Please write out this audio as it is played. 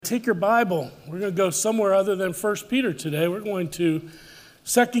take your Bible. We're going to go somewhere other than 1 Peter today. We're going to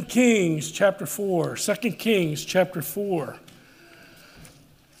 2 Kings chapter 4. 2 Kings chapter 4.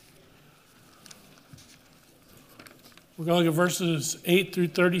 We're going to look at verses 8 through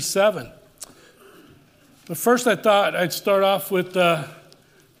 37. But first I thought I'd start off with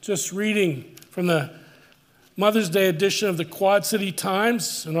just reading from the Mother's Day edition of the Quad City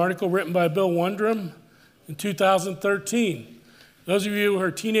Times, an article written by Bill Wundram in 2013. Those of you who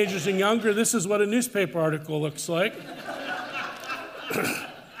are teenagers and younger, this is what a newspaper article looks like.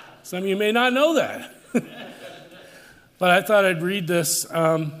 Some of you may not know that. But I thought I'd read this.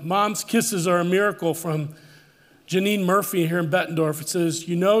 Mom's Kisses Are a Miracle from Janine Murphy here in Bettendorf. It says,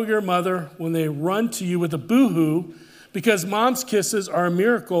 you know your mother when they run to you with a boo-hoo because mom's kisses are a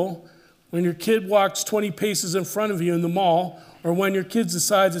miracle when your kid walks 20 paces in front of you in the mall or when your kid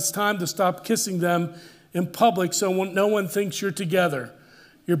decides it's time to stop kissing them in public so no one thinks you're together.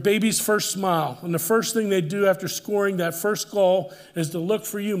 Your baby's first smile, and the first thing they do after scoring that first goal is to look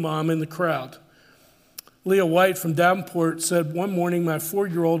for you, Mom, in the crowd. Leah White from Davenport said, one morning my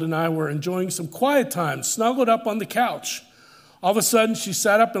 4-year-old and I were enjoying some quiet time, snuggled up on the couch. All of a sudden, she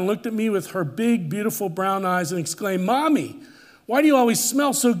sat up and looked at me with her big, beautiful brown eyes and exclaimed, Mommy, why do you always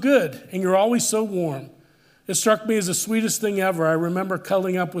smell so good and you're always so warm? It struck me as the sweetest thing ever. I remember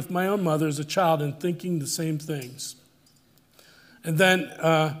cuddling up with my own mother as a child and thinking the same things. And then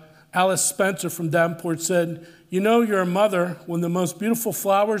Alice Spencer from Davenport said, you know you're a mother when the most beautiful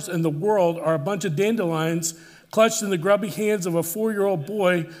flowers in the world are a bunch of dandelions clutched in the grubby hands of a 4-year-old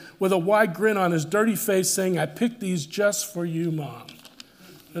boy with a wide grin on his dirty face saying, I picked these just for you, Mom.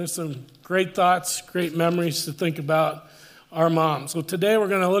 There's some great thoughts, great memories to think about our mom. So today we're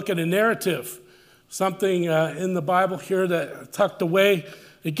going to look at a narrative, something in the Bible here that tucked away.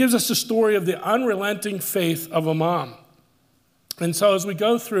 It gives us a story of the unrelenting faith of a mom. And so as we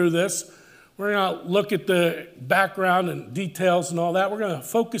go through this, we're going to look at the background and details and all that. We're going to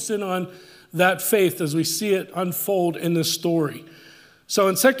focus in on that faith as we see it unfold in this story. So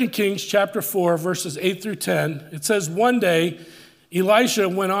in 2 Kings chapter 4, verses 8 through 10, it says, one day Elisha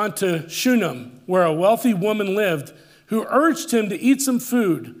went on to Shunem, where a wealthy woman lived, who urged him to eat some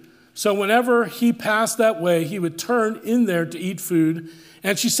food. So whenever he passed that way, he would turn in there to eat food.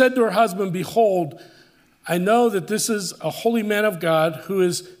 And she said to her husband, behold, I know that this is a holy man of God who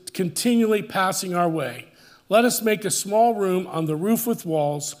is continually passing our way. Let us make a small room on the roof with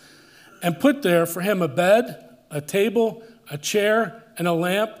walls and put there for him a bed, a table, a chair, and a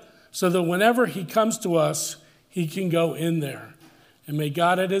lamp, so that whenever he comes to us, he can go in there. And may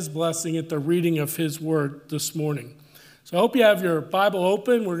God add his blessing at the reading of his word this morning. So I hope you have your Bible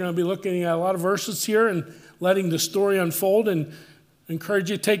open. We're going to be looking at a lot of verses here and letting the story unfold, and encourage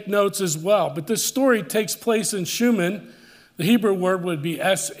you to take notes as well. But this story takes place in Shunem. The Hebrew word would be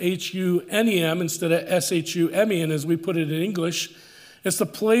S-H-U-N-E-M instead of S-H-U-M-E-N as we put it in English. It's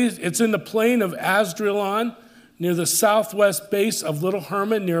in the plain of Asdrelon near the southwest base of Little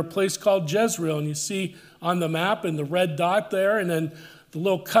Hermon near a place called Jezreel. And you see on the map in the red dot there and then the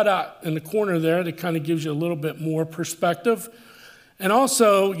little cutout in the corner there that kind of gives you a little bit more perspective. And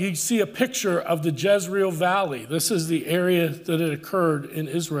also, you see a picture of the Jezreel Valley. This is the area that it occurred in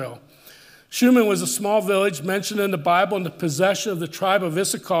Israel. Shunem was a small village mentioned in the Bible in the possession of the tribe of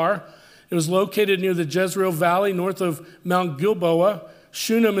Issachar. It was located near the Jezreel Valley, north of Mount Gilboa.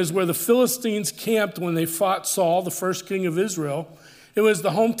 Shunem is where the Philistines camped when they fought Saul, the first king of Israel. It was the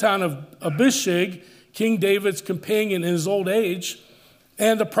hometown of Abishag, King David's companion in his old age.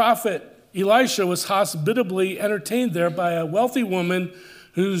 And the prophet Elisha was hospitably entertained there by a wealthy woman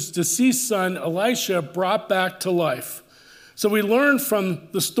whose deceased son Elisha brought back to life. So we learn from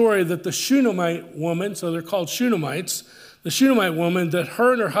the story that the Shunammite woman, so they're called Shunamites, the Shunammite woman, that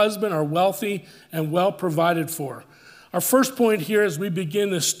her and her husband are wealthy and well provided for. Our first point here as we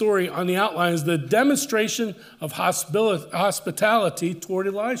begin this story on the outline is the demonstration of hospitality toward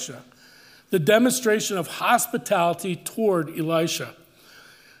Elisha. The demonstration of hospitality toward Elisha.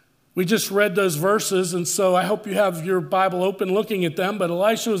 We just read those verses, and so I hope you have your Bible open looking at them. But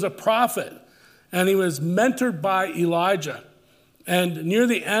Elisha was a prophet, and he was mentored by Elijah. And near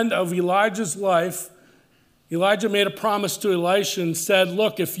the end of Elijah's life, Elijah made a promise to Elisha and said,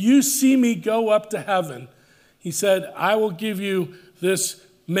 look, if you see me go up to heaven, he said, I will give you this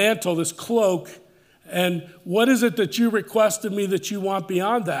mantle, this cloak, and what is it that you requested me that you want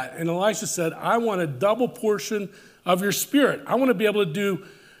beyond that? And Elisha said, I want a double portion of your spirit. I want to be able to do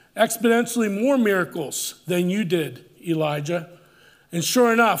exponentially more miracles than you did, Elijah. And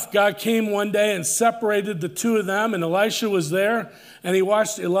sure enough, God came one day and separated the two of them, and Elisha was there, and he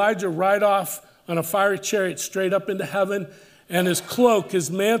watched Elijah ride off on a fiery chariot straight up into heaven, and his cloak, his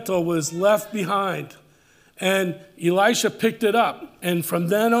mantle was left behind. And Elisha picked it up. And from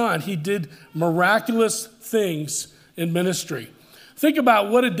then on, he did miraculous things in ministry. Think about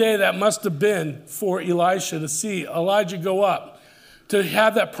what a day that must have been for Elisha to see Elijah go up, to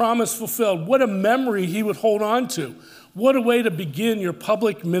have that promise fulfilled. What a memory he would hold on to. What a way to begin your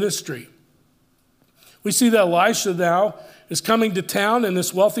public ministry. We see that Elisha now is coming to town, and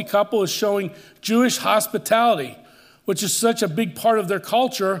this wealthy couple is showing Jewish hospitality, which is such a big part of their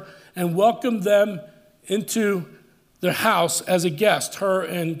culture, and welcomed them into their house as a guest, her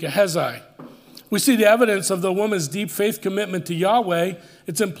and Gehazi. We see the evidence of the woman's deep faith commitment to Yahweh.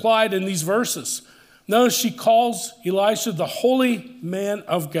 It's implied in these verses. Notice she calls Elisha the holy man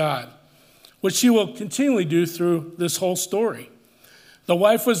of God, which she will continually do through this whole story. The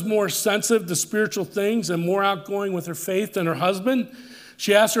wife was more sensitive to spiritual things and more outgoing with her faith than her husband.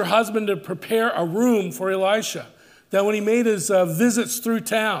 She asked her husband to prepare a room for Elisha, that when he made his visits through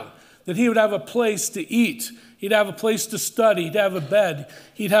town, that he would have a place to eat, he'd have a place to study, he'd have a bed,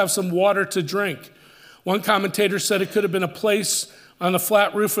 he'd have some water to drink. One commentator said it could have been a place on the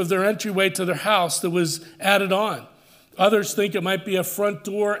flat roof of their entryway to their house that was added on. Others think it might be a front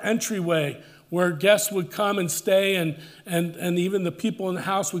door entryway where guests would come and stay, and even the people in the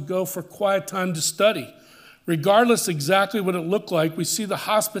house would go for quiet time to study. Regardless exactly what it looked like, we see the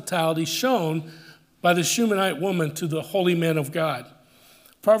hospitality shown by the Shunammite woman to the holy man of God.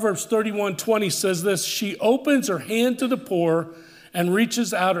 Proverbs 31:20 says this, she opens her hand to the poor and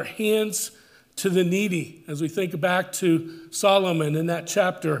reaches out her hands to the needy, as we think back to Solomon in that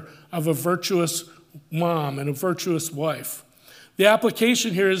chapter of a virtuous mom and a virtuous wife. The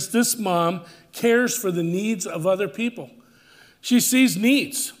application here is this mom cares for the needs of other people. She sees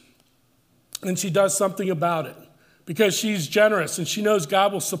needs, and she does something about it because she's generous, and she knows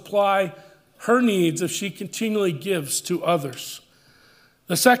God will supply her needs if she continually gives to others.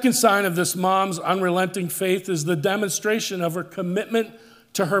 The second sign of this mom's unrelenting faith is the demonstration of her commitment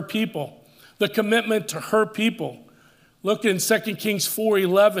to her people. The commitment to her people. Look in 2 Kings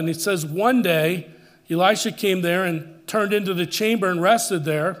 4:11. It says, one day Elisha came there and turned into the chamber and rested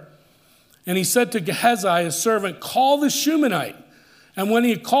there. And he said to Gehazi, his servant, call the Shunammite. And when he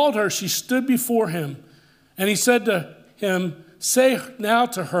had called her, she stood before him. And he said to him, say now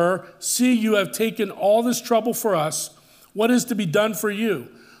to her, see, you have taken all this trouble for us. What is to be done for you?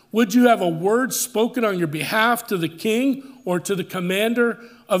 Would you have a word spoken on your behalf to the king or to the commander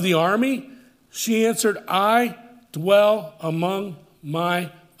of the army? She answered, I dwell among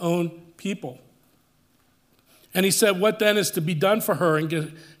my own people. And he said, what then is to be done for her? And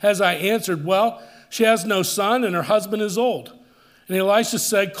Gehazi answered, well, she has no son and her husband is old. And Elisha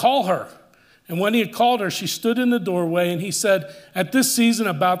said, call her. And when he had called her, she stood in the doorway, and he said, at this season,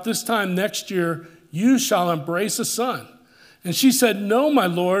 about this time next year, you shall embrace a son. And she said, no, my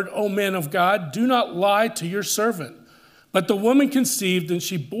lord, O man of God, do not lie to your servant. But the woman conceived, and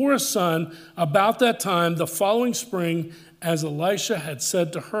she bore a son about that time, the following spring, as Elisha had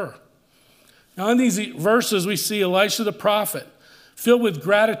said to her. Now in these verses, we see Elisha the prophet filled with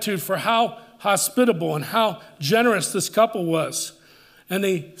gratitude for how hospitable and how generous this couple was. And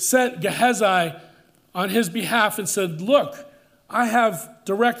they sent Gehazi on his behalf and said, look, I have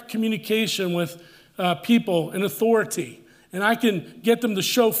direct communication with people in authority, and I can get them to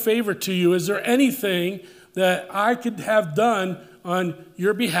show favor to you. Is there anything that I could have done on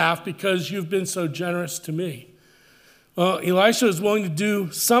your behalf because you've been so generous to me? Well, Elisha was willing to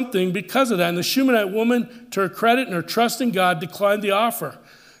do something because of that. And the Shunammite woman, to her credit and her trust in God, declined the offer.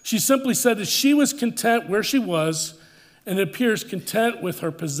 She simply said that she was content where she was, and it appears content with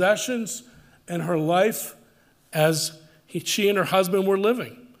her possessions and her life as she and her husband were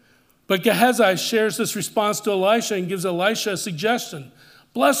living. But Gehazi shares this response to Elisha and gives Elisha a suggestion.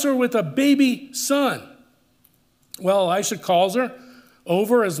 Bless her with a baby son. Well, Elisha calls her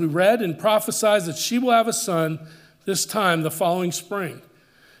over, as we read, and prophesies that she will have a son this time the following spring.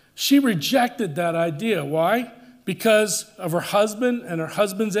 She rejected that idea. Why? Because of her husband and her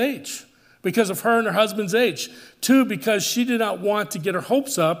husband's age. Because of her and her husband's age. 2, because she did not want to get her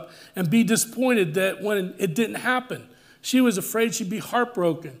hopes up and be disappointed that when it didn't happen. She was afraid she'd be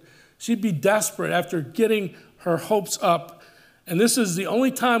heartbroken. She'd be desperate after getting her hopes up. And this is the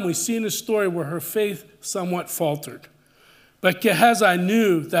only time we see in the story where her faith somewhat faltered. But Gehazi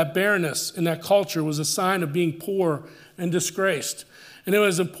knew that barrenness in that culture was a sign of being poor and disgraced. And it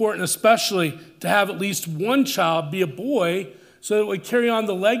was important especially to have at least one child be a boy so that it would carry on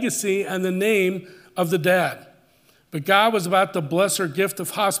the legacy and the name of the dad. But God was about to bless her gift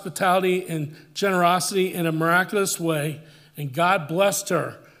of hospitality and generosity in a miraculous way, and God blessed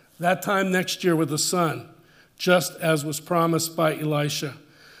her that time next year with a son. just as was promised by Elisha.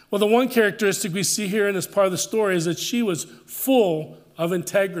 Well, the one characteristic we see here in this part of the story is that she was full of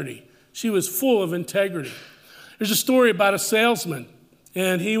integrity. She was full of integrity. There's a story about a salesman,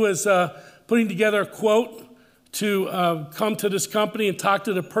 and he was putting together a quote to come to this company and talk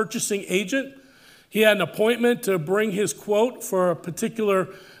to the purchasing agent. He had an appointment to bring his quote for a particular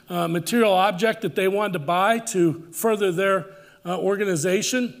material object that they wanted to buy to further their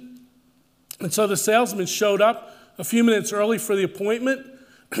organization. And so the salesman showed up a few minutes early for the appointment,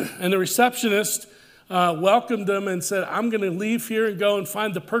 and the receptionist welcomed him and said, I'm going to leave here and go and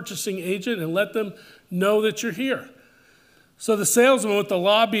find the purchasing agent and let them know that you're here. So the salesman, with the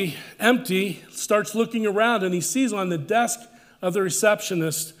lobby empty, starts looking around, and he sees on the desk of the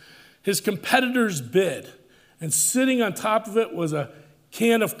receptionist his competitor's bid. And sitting on top of it was a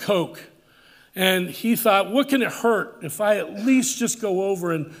can of Coke. And he thought, what can it hurt if I at least just go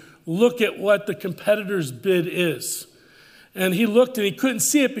over and look at what the competitor's bid is? And he looked and he couldn't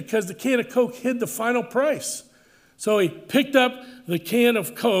see it because the can of Coke hid the final price. So he picked up the can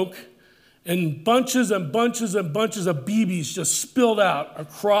of Coke, and bunches and bunches and bunches of BBs just spilled out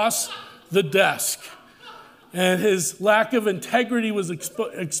across the desk. And his lack of integrity was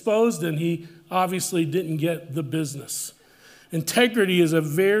exposed, and he obviously didn't get the business. Integrity is a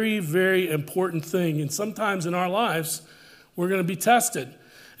very, very important thing. And sometimes in our lives, we're going to be tested.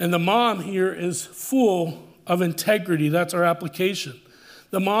 And the mom here is full of integrity. That's our application.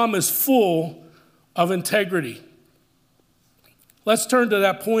 The mom is full of integrity. Let's turn to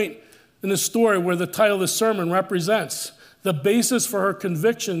that point in the story where the title of the sermon represents the basis for her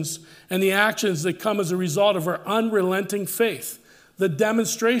convictions and the actions that come as a result of her unrelenting faith. The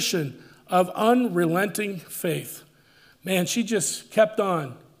demonstration of unrelenting faith. Man, she just kept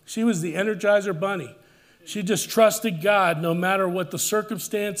on. She was the Energizer Bunny. She just trusted God no matter what the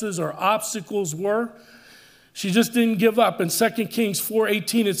circumstances or obstacles were. She just didn't give up. In 2 Kings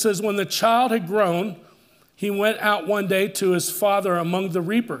 4:18, it says, when the child had grown, he went out one day to his father among the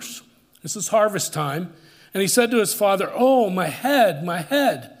reapers. This is harvest time. And he said to his father, oh, my head, my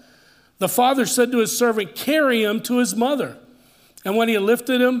head. The father said to his servant, carry him to his mother. And when he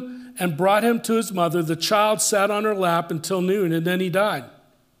lifted him and brought him to his mother, the child sat on her lap until noon, and then he died.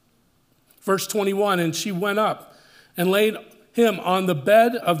 Verse 21, and she went up and laid him on the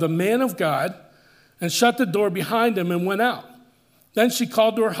bed of the man of God and shut the door behind him and went out. Then she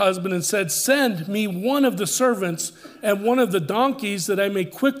called to her husband and said, send me one of the servants and one of the donkeys that I may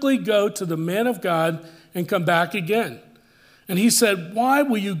quickly go to the man of God and come back again. And he said, why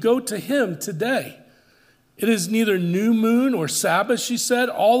will you go to him today? It is neither new moon or Sabbath, she said,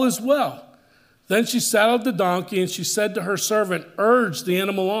 all is well. Then she saddled the donkey and she said to her servant, urge the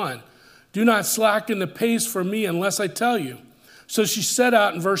animal on. Do not slacken the pace for me unless I tell you. So she set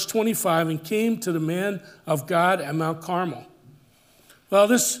out in verse 25 and came to the man of God at Mount Carmel. Well,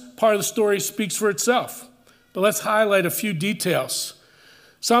 this part of the story speaks for itself, but let's highlight a few details.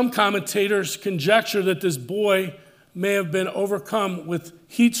 Some commentators conjecture that this boy may have been overcome with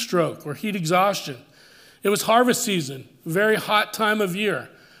heat stroke or heat exhaustion. It was harvest season, a very hot time of year.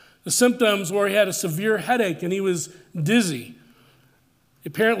 The symptoms were he had a severe headache and he was dizzy.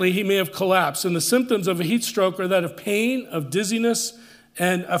 Apparently, he may have collapsed. And the symptoms of a heat stroke are that of pain, of dizziness,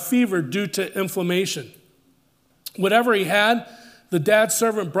 and a fever due to inflammation. Whatever he had, the dad's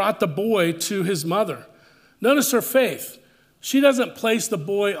servant brought the boy to his mother. Notice her faith. She doesn't place the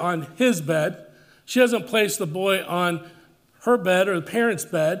boy on his bed. She doesn't place the boy on her bed or the parent's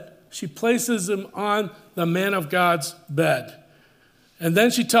bed. She places him on the man of God's bed. And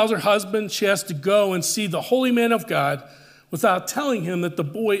then she tells her husband she has to go and see the holy man of God without telling him that the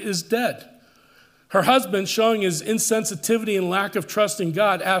boy is dead. Her husband, showing his insensitivity and lack of trust in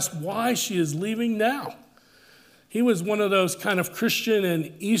God, asks why she is leaving now. He was one of those kind of Christian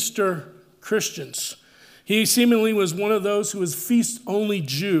and Easter Christians. He seemingly was one of those who was feast-only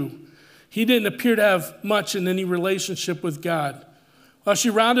Jew. He didn't appear to have much in any relationship with God. Well, she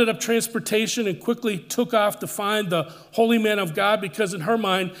rounded up transportation and quickly took off to find the holy man of God because in her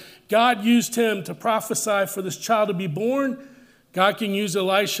mind, God used him to prophesy for this child to be born. God can use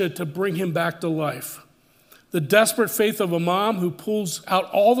Elisha to bring him back to life. The desperate faith of a mom who pulls out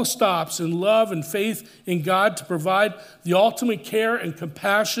all the stops in love and faith in God to provide the ultimate care and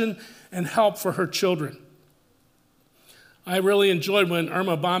compassion and help for her children. I really enjoyed when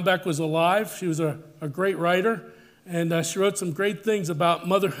Irma Bombeck was alive. She was a great writer, and she wrote some great things about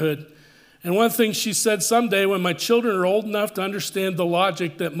motherhood. And one thing she said, someday when my children are old enough to understand the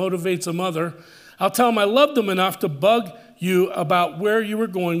logic that motivates a mother, I'll tell them I loved them enough to bug you about where you were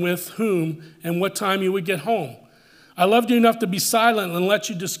going with whom and what time you would get home. I loved you enough to be silent and let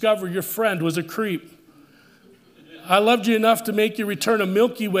you discover your friend was a creep. I loved you enough to make you return a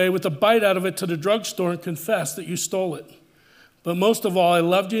Milky Way with a bite out of it to the drugstore and confess that you stole it. But most of all, I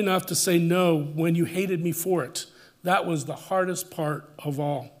loved you enough to say no when you hated me for it. That was the hardest part of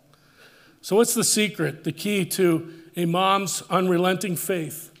all. So what's the secret, the key to a mom's unrelenting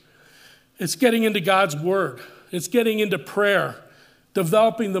faith? It's getting into God's word. It's getting into prayer,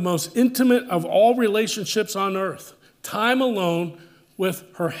 developing the most intimate of all relationships on earth, time alone with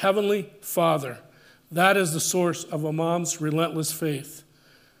her heavenly Father. That is the source of a mom's relentless faith.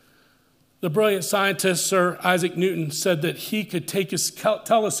 The brilliant scientist, Sir Isaac Newton, said that he could take his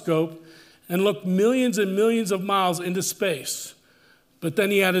telescope and look millions and millions of miles into space. But then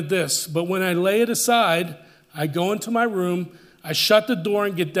he added this, but when I lay it aside, I go into my room, I shut the door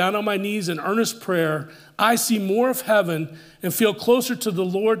and get down on my knees in earnest prayer, I see more of heaven and feel closer to the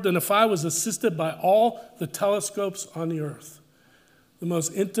Lord than if I was assisted by all the telescopes on the earth. The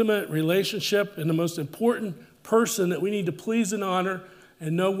most intimate relationship and the most important person that we need to please and honor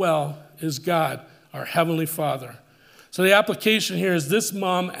and know well is God, our Heavenly Father. So the application here is this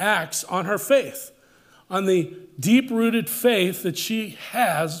mom acts on her faith, on the deep-rooted faith that she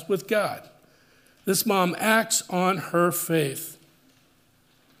has with God. This mom acts on her faith.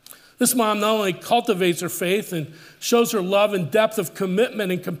 This mom not only cultivates her faith and shows her love and depth of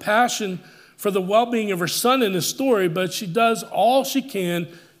commitment and compassion for the well-being of her son in this story, but she does all she can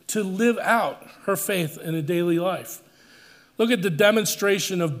to live out her faith in a daily life. Look at the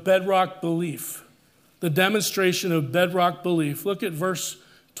demonstration of bedrock belief. The demonstration of bedrock belief. Look at verse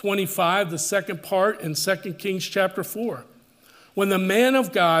 25, the second part in 2 Kings chapter 4. When the man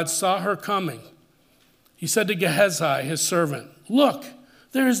of God saw her coming, he said to Gehazi, his servant, "Look,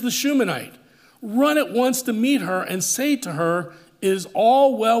 there is the Shunammite. Run at once to meet her and say to her, 'Is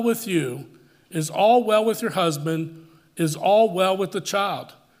all well with you? Is all well with your husband? Is all well with the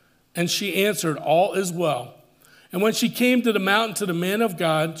child?' And she answered, 'All is well.' And when she came to the mountain to the man of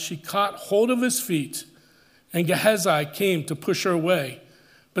God, she caught hold of his feet, and Gehazi came to push her away.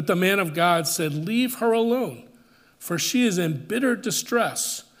 But the man of God said, 'Leave her alone, for she is in bitter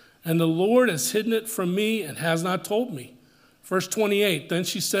distress, and the Lord has hidden it from me and has not told me.' Verse 28, then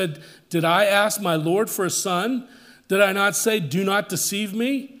she said, 'Did I ask my Lord for a son? Did I not say, do not deceive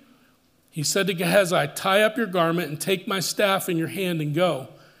me?' He said to Gehazi, 'Tie up your garment and take my staff in your hand and go.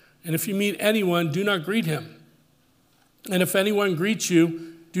 And if you meet anyone, do not greet him. And if anyone greets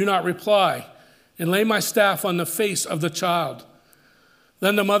you, do not reply. And lay my staff on the face of the child.'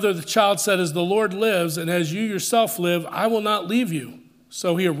 Then the mother of the child said, 'As the Lord lives, and as you yourself live, I will not leave you.'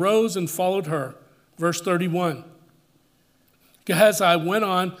 So he arose and followed her." Verse 31. Gehazi went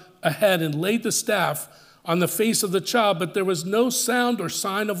on ahead and laid the staff on the face of the child, but there was no sound or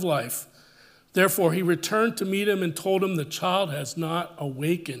sign of life. Therefore he returned to meet him and told him, "The child has not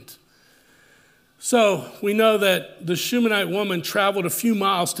awakened." So we know that the Shunammite woman traveled a few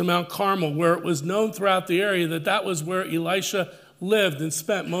miles to Mount Carmel, where it was known throughout the area that that was where Elisha lived and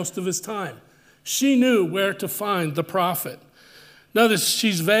spent most of his time. She knew where to find the prophet. Notice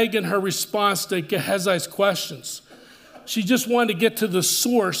she's vague in her response to Gehazi's questions. She just wanted to get to the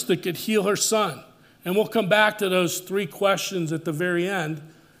source that could heal her son. And we'll come back to those three questions at the very end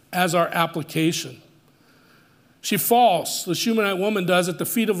as our application. She falls, the Shunammite woman does, at the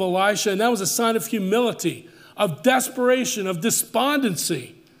feet of Elisha, and that was a sign of humility, of desperation, of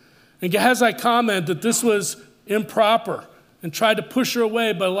despondency. And Gehazi commented that this was improper and tried to push her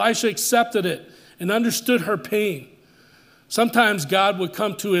away, but Elisha accepted it and understood her pain. Sometimes God would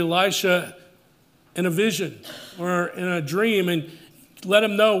come to Elisha in a vision or in a dream and let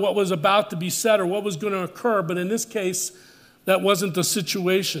him know what was about to be said or what was going to occur, but in this case, that wasn't the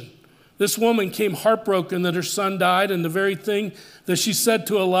situation. This woman came heartbroken that her son died, and the very thing that she said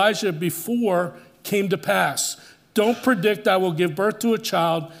to Elijah before came to pass. "Don't predict I will give birth to a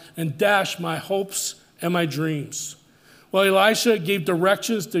child and dash my hopes and my dreams." Well, Elisha gave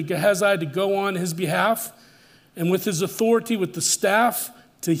directions to Gehazi to go on his behalf and with his authority with the staff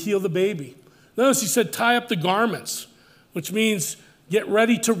to heal the baby. Notice he said, tie up the garments, which means get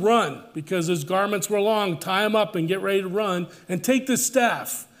ready to run because his garments were long. Tie them up and get ready to run, and take the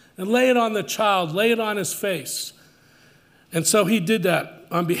staff and lay it on the child, lay it on his face. And so he did that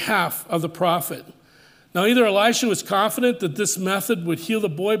on behalf of the prophet. Now, either Elisha was confident that this method would heal the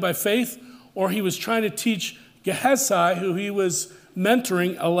boy by faith, or he was trying to teach Gehazi, who he was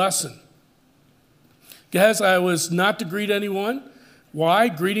mentoring, a lesson. Gehazi was not to greet anyone. Why?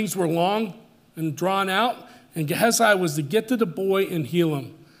 Greetings were long and drawn out, and Gehazi was to get to the boy and heal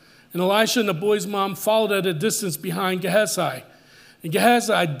him. And Elisha and the boy's mom followed at a distance behind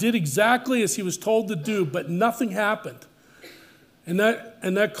In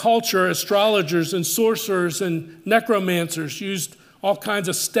that culture, astrologers and sorcerers and necromancers used all kinds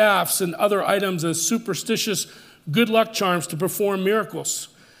of staffs and other items as superstitious good luck charms to perform miracles.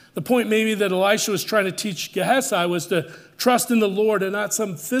 The point maybe that Elisha was trying to teach Gehazi was to trust in the Lord and not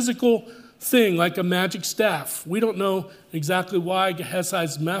some physical thing like a magic staff. We don't know exactly why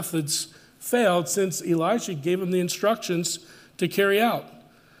Gehazi's methods failed, since Elisha gave him the instructions to carry out.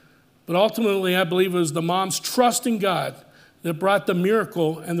 But ultimately, I believe it was the mom's trust in God that brought the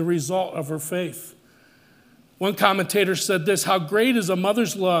miracle and the result of her faith. One commentator said this: "How great is a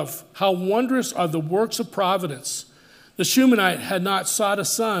mother's love! How wondrous are the works of providence! The Shunammite had not sought a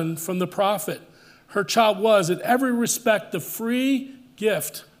son from the prophet. Her child was, in every respect, the free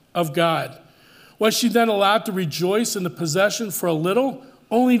gift of God. Was she then allowed to rejoice in the possession for a little,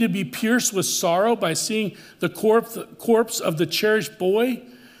 only to be pierced with sorrow by seeing the corpse of the cherished boy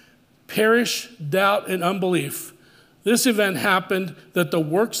perish, doubt, and unbelief? This event happened that the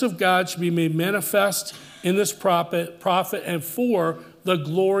works of God should be made manifest in this prophet and for the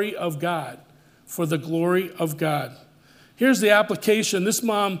glory of God." For the glory of God. Here's the application. This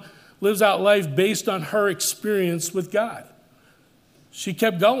mom lives out life based on her experience with God. She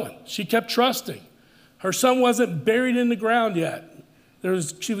kept going. She kept trusting. Her son wasn't buried in the ground yet.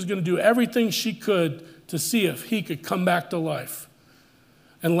 She was going to do everything she could to see if he could come back to life.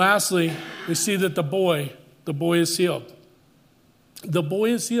 And lastly, we see that the boy is healed. The boy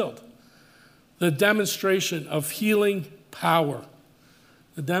is healed. The demonstration of healing power.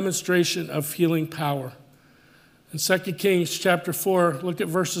 The demonstration of healing power. In 2 Kings chapter 4, look at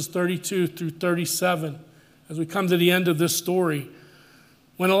verses 32 through 37 as we come to the end of this story.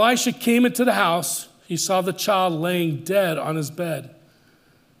 When Elisha came into the house, he saw the child laying dead on his bed.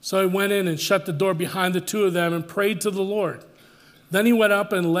 So he went in and shut the door behind the two of them and prayed to the Lord. Then he went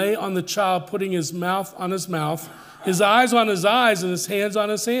up and lay on the child, putting his mouth on his mouth, his eyes on his eyes, and his hands on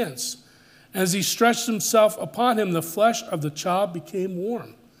his hands. As he stretched himself upon him, the flesh of the child became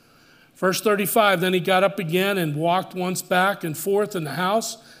warm. Verse 35, then he got up again and walked once back and forth in the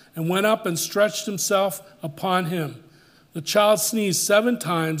house and went up and stretched himself upon him. The child sneezed 7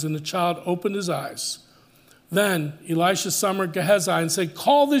 times, and the child opened his eyes. Then Elisha summoned Gehazi and said,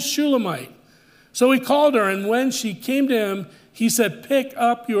 "Call this Shulamite." So he called her, and when she came to him, he said, "Pick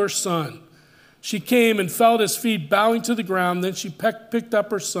up your son." She came and fell at his feet, bowing to the ground. Then she picked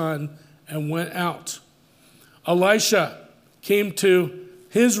up her son and went out. Elisha came to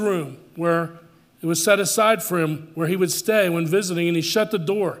his room where it was set aside for him, where he would stay when visiting, and he shut the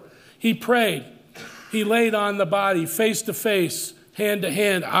door. He prayed. He laid on the body, face to face, hand to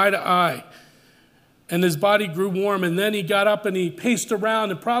hand, eye to eye. And his body grew warm, and then he got up and he paced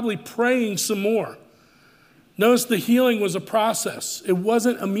around and probably praying some more. Notice the healing was a process. It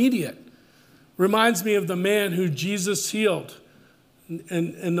wasn't immediate. Reminds me of the man who Jesus healed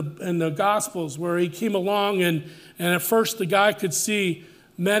in the Gospels, where he came along and at first the guy could see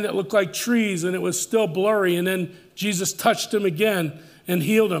men that looked like trees, and it was still blurry, and then Jesus touched him again and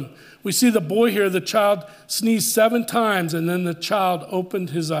healed him. We see the boy here, the child sneezed 7 times, and then the child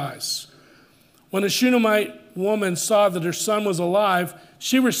opened his eyes. When a Shunammite woman saw that her son was alive,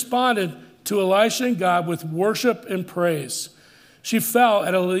 she responded to Elisha and God with worship and praise. She fell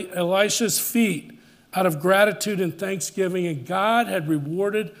at Elisha's feet out of gratitude and thanksgiving, and God had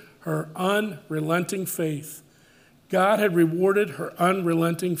rewarded her unrelenting faith. God had rewarded her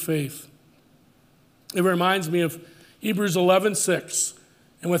unrelenting faith. It reminds me of Hebrews 11:6.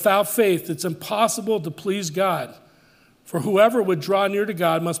 And without faith, it's impossible to please God. For whoever would draw near to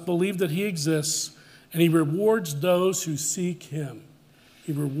God must believe that he exists, and he rewards those who seek him.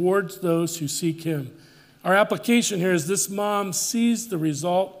 He rewards those who seek him. Our application here is this mom sees the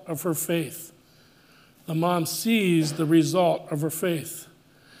result of her faith. The mom sees the result of her faith.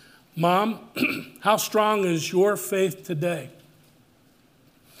 Mom, how strong is your faith today?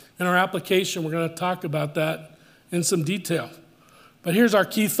 In our application, we're going to talk about that in some detail. But here's our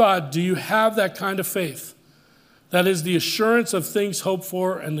key thought. Do you have that kind of faith? That is the assurance of things hoped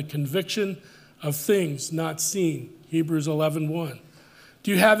for and the conviction of things not seen. Hebrews 11:1. Do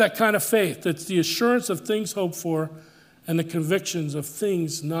you have that kind of faith? That's the assurance of things hoped for and the convictions of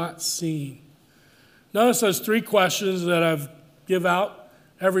things not seen. Notice those 3 questions that I've give out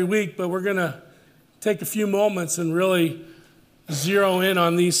every week, but we're going to take a few moments and really zero in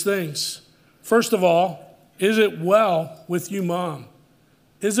on these things. First of all, is it well with you, Mom?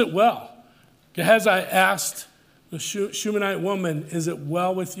 Is it well? Gehazi asked the Shunammite woman, is it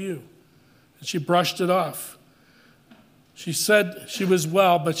well with you? And she brushed it off. She said she was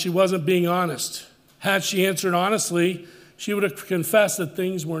well, but she wasn't being honest. Had she answered honestly, she would have confessed that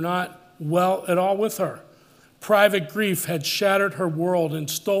things were not well at all with her. private grief had shattered her world and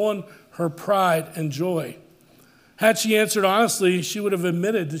stolen her pride and joy. Had she answered honestly, she would have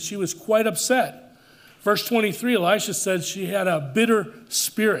admitted that she was quite upset. Verse 23, Elisha said she had a bitter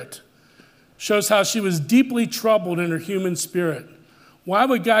spirit. Shows how she was deeply troubled in her human spirit. Why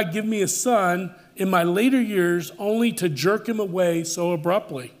would God give me a son in my later years only to jerk him away so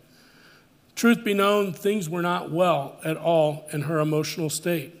abruptly? Truth be known, things were not well at all in her emotional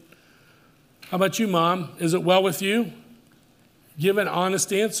state. How about you, Mom? Is it well with you? Give an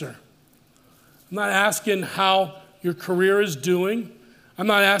honest answer. I'm not asking how your career is doing. I'm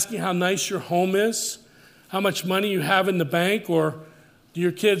not asking how nice your home is, how much money you have in the bank, or do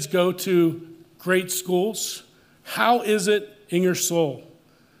your kids go to great schools? How is it in your soul?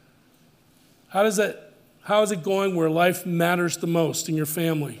 How is it going where life matters the most in your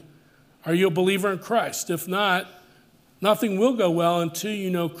family? Are you a believer in Christ? If not, nothing will go well until you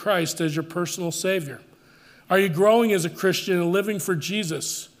know Christ as your personal Savior. Are you growing as a Christian and living for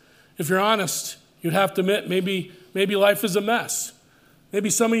Jesus? If you're honest, you'd have to admit maybe life is a mess. Maybe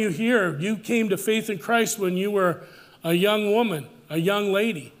some of you here, you came to faith in Christ when you were a young woman, a young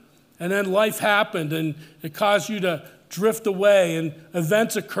lady, and then life happened and it caused you to drift away, and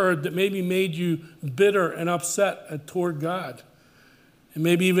events occurred that maybe made you bitter and upset toward God. And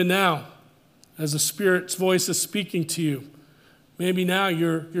maybe even now, as the Spirit's voice is speaking to you, maybe now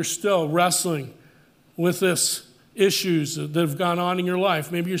you're still wrestling with this issues that have gone on in your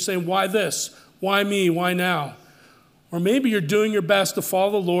life. Maybe you're saying, why this? Why me? Why now? Or maybe you're doing your best to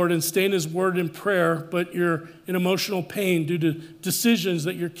follow the Lord and stay in His Word in prayer, but you're in emotional pain due to decisions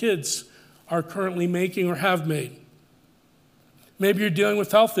that your kids are currently making or have made. Maybe you're dealing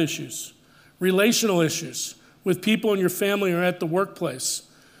with health issues, relational issues with people in your family or at the workplace.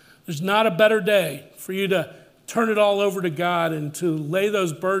 There's not a better day for you to turn it all over to God and to lay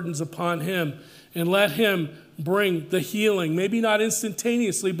those burdens upon Him and let Him bring the healing, maybe not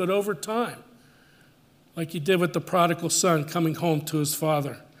instantaneously, but over time, like He did with the prodigal son coming home to his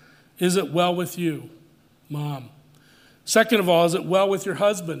father. Is it well with you, Mom? Second of all, is it well with your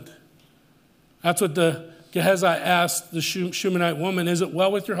husband? That's what Gehazi asked the Shunammite woman, is it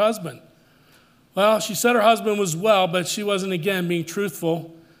well with your husband? Well, she said her husband was well, but she wasn't, again, being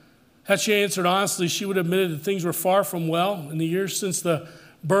truthful. Had she answered honestly, she would have admitted that things were far from well. In the years since the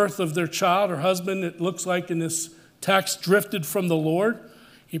birth of their child, her husband, it looks like in this text, drifted from the Lord.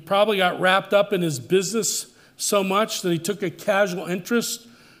 He probably got wrapped up in his business so much that he took a casual interest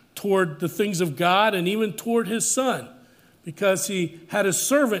toward the things of God and even toward his son, because he had his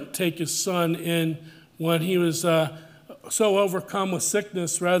servant take his son in when he was so overcome with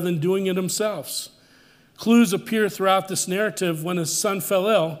sickness rather than doing it himself. Clues appear throughout this narrative. When his son fell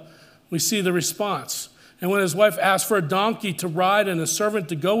ill, we see the response. And when his wife asked for a donkey to ride and a servant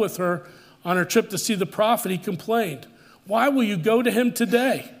to go with her on her trip to see the prophet, he complained, "Why will you go to him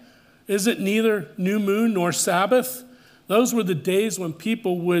today? Is it neither new moon nor Sabbath?" Those were the days when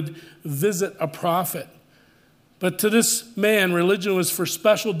people would visit a prophet. But to this man, religion was for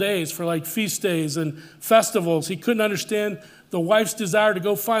special days, for like feast days and festivals. He couldn't understand the wife's desire to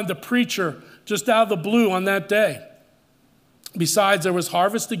go find the preacher just out of the blue on that day. Besides, there was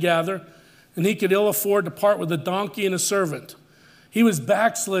harvest to gather, and he could ill afford to part with a donkey and a servant. He was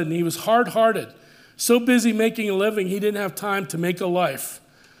backslidden. He was hard-hearted, so busy making a living he didn't have time to make a life.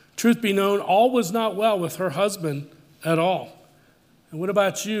 Truth be known, all was not well with her husband at all. And what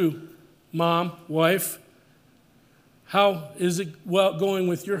about you, mom, wife? How is it going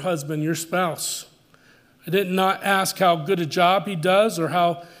with your husband, your spouse? I did not ask how good a job he does or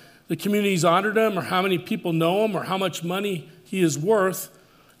how the community's honored him or how many people know him or how much money he is worth.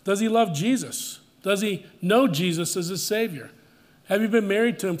 Does he love Jesus? Does he know Jesus as his Savior? Have you been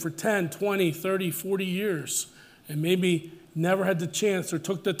married to him for 10, 20, 30, 40 years and maybe never had the chance or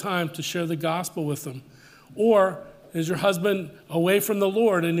took the time to share the gospel with him? Or is your husband away from the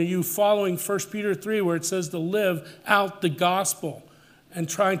Lord, and are you following 1 Peter 3 where it says to live out the gospel and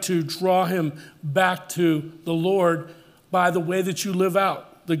trying to draw him back to the Lord by the way that you live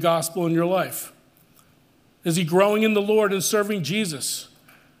out the gospel in your life? Is he growing in the Lord and serving Jesus?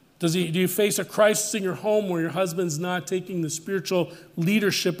 Do you face a crisis in your home where your husband's not taking the spiritual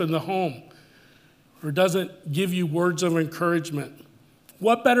leadership in the home or doesn't give you words of encouragement?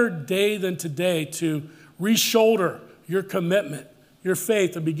 What better day than today to re-shoulder your commitment, your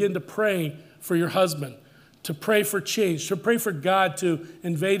faith, and begin to pray for your husband, to pray for change, to pray for God to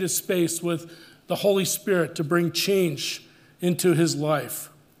invade his space with the Holy Spirit to bring change into his life?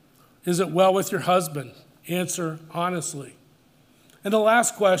 Is it well with your husband? Answer honestly. And the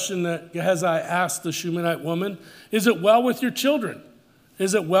last question that Gehazi asked the Shunammite woman, is it well with your children?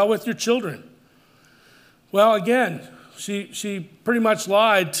 Is it well with your children? Well, again, she pretty much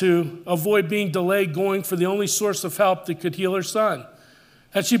lied to avoid being delayed going for the only source of help that could heal her son.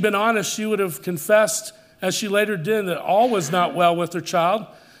 Had she been honest, she would have confessed, as she later did, that all was not well with her child.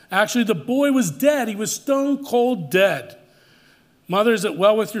 Actually, the boy was dead. He was stone cold dead. Mother, is it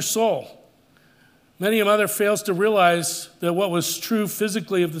well with your soul? Many a mother fails to realize that what was true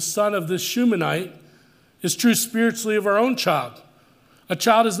physically of the son of this Shunammite is true spiritually of our own child. A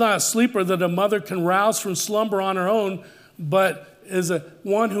child is not a sleeper that a mother can rouse from slumber on her own, but is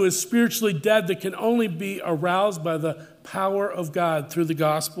one who is spiritually dead that can only be aroused by the power of God through the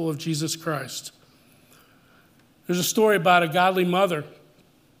gospel of Jesus Christ. There's a story about a godly mother.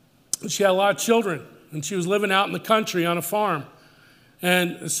 She had a lot of children, and she was living out in the country on a farm.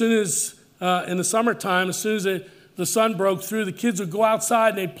 And as soon as, in the summertime, as soon as the sun broke through, the kids would go outside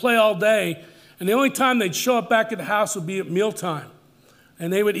and they'd play all day. And the only time they'd show up back at the house would be at mealtime.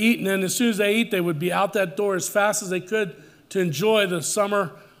 And they would eat, and then as soon as they eat, they would be out that door as fast as they could to enjoy the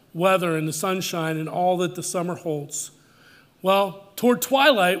summer weather and the sunshine and all that the summer holds. Well, toward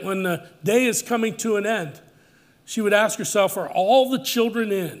twilight, when the day is coming to an end, she would ask herself, are all the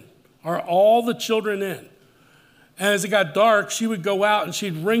children in? Are all the children in? And as it got dark, she would go out and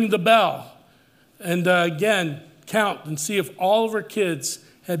she'd ring the bell and again count and see if all of her kids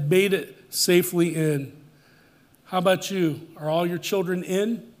had made it safely in. How about you? Are all your children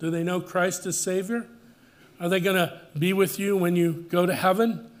in? Do they know Christ as Savior? Are they going to be with you when you go to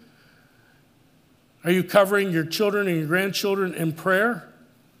heaven? Are you covering your children and your grandchildren in prayer?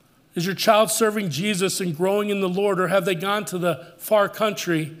 Is your child serving Jesus and growing in the Lord, or have they gone to the far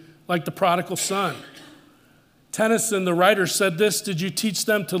country like the prodigal son? Tennyson, the writer, said this: did you teach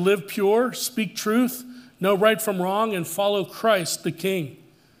them to live pure, speak truth, know right from wrong, and follow Christ the King?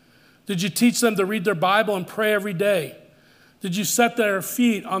 Did you teach them to read their Bible and pray every day? Did you set their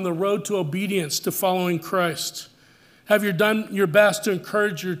feet on the road to obedience, to following Christ? Have you done your best to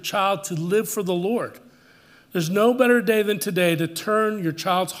encourage your child to live for the Lord? There's no better day than today to turn your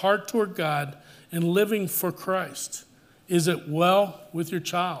child's heart toward God and living for Christ. Is it well with your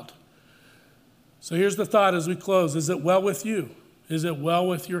child? So here's the thought as we close. Is it well with you? Is it well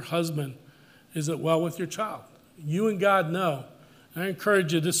with your husband? Is it well with your child? You and God know. I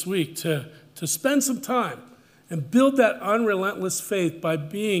encourage you this week to spend some time and build that unrelentless faith by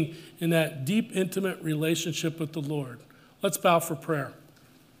being in that deep, intimate relationship with the Lord. Let's bow for prayer.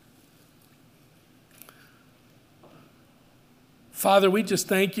 Father, we just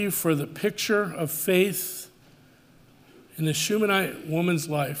thank you for the picture of faith in the Shunammite woman's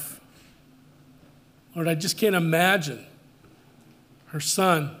life. Lord, I just can't imagine her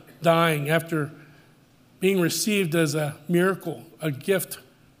son dying after being received as a miracle, a gift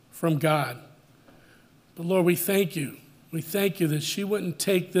from God. But Lord, we thank you. We thank you that she wouldn't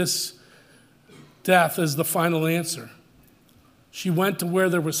take this death as the final answer. She went to where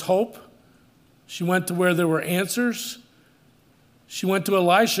there was hope. She went to where there were answers. She went to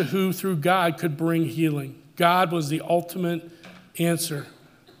Elisha, who through God could bring healing. God was the ultimate answer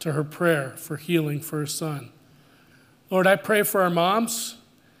to her prayer for healing for her son. Lord, I pray for our moms.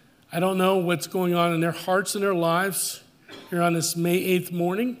 I don't know what's going on in their hearts and their lives here on this May 8th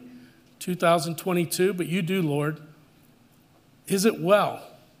morning, 2022, but you do, Lord. Is it well?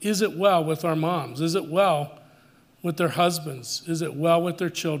 Is it well with our moms? Is it well with their husbands? Is it well with their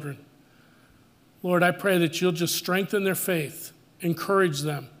children? Lord, I pray that you'll just strengthen their faith, encourage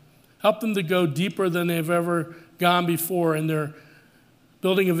them, help them to go deeper than they've ever gone before in their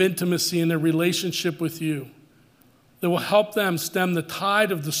building of intimacy in their relationship with you, that will help them stem the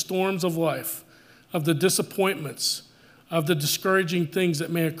tide of the storms of life, of the disappointments, of the discouraging things that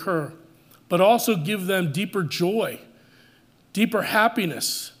may occur, but also give them deeper joy, deeper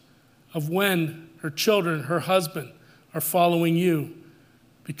happiness of when her children, her husband are following you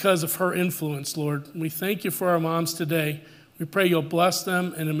because of her influence, Lord. We thank you for our moms today. We pray you'll bless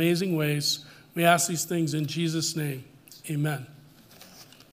them in amazing ways. We ask these things in Jesus' name. Amen.